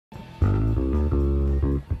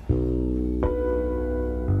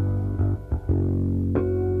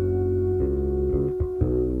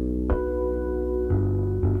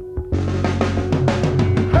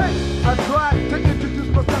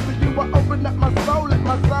my soul, let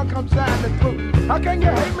my sun come shining through. How can you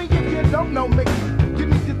hate me if you don't know me? You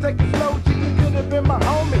need to take it slow, G, you could have been my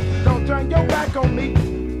homie. Don't turn your back on me.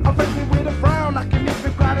 I'll face me with a frown, I can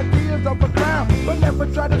even cry the tears of a clown. But never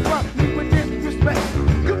try to front me with disrespect.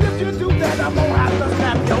 Cause if you do that, I'm gonna have to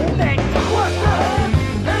snap your neck. What's the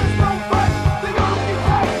hands don't fight, they gonna get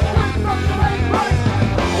tight when something ain't right.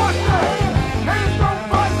 What's the hands don't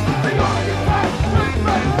fight, they gonna get tight when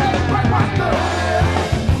something ain't right. What's the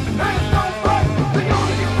hands don't fight, they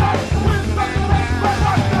gonna get tight when something ain't right.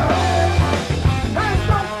 What's the hands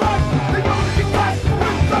don't fight, they gonna get tight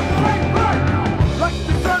when something ain't right. Like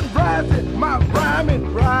the sun rising, my rhyming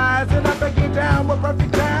rising up and get down with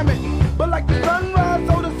perfect timing. But like the sunrise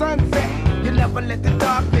or the sunset, you never let the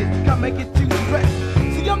darkness come and get you stressed.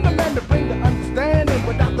 See, I'm the man to bring the understanding.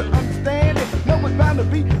 Without the understanding, no one's bound to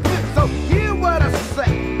be flipped. So hear what I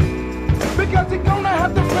say, because you're gonna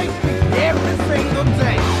have to face me every single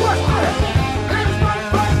day. What's that? Hands don't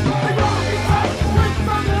fight, they gonna get tight when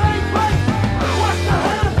something ain't right. What's the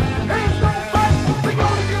hand? Hands don't fight, they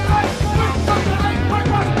gonna get tight when something ain't right.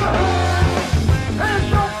 What's the hand? Hands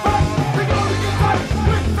don't fight, they gonna get tight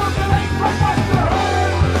when something ain't right. What's the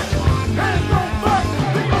hand? Hands don't fight,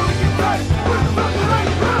 they gonna get tight when something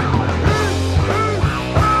ain't right.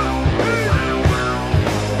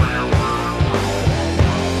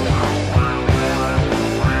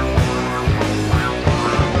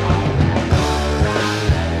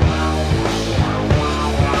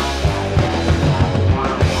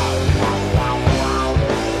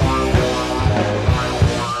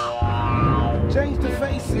 Change the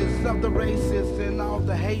faces of the racists and all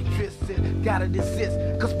the hatreds. Gotta desist,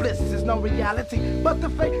 cause bliss is no reality, but the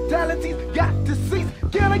fatalities got to cease.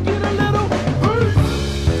 Can I get a little peace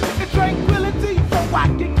and tranquility so I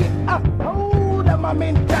can get a hold of my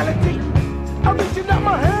mentality? I'm reaching out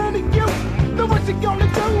my hand to you. Then what you gonna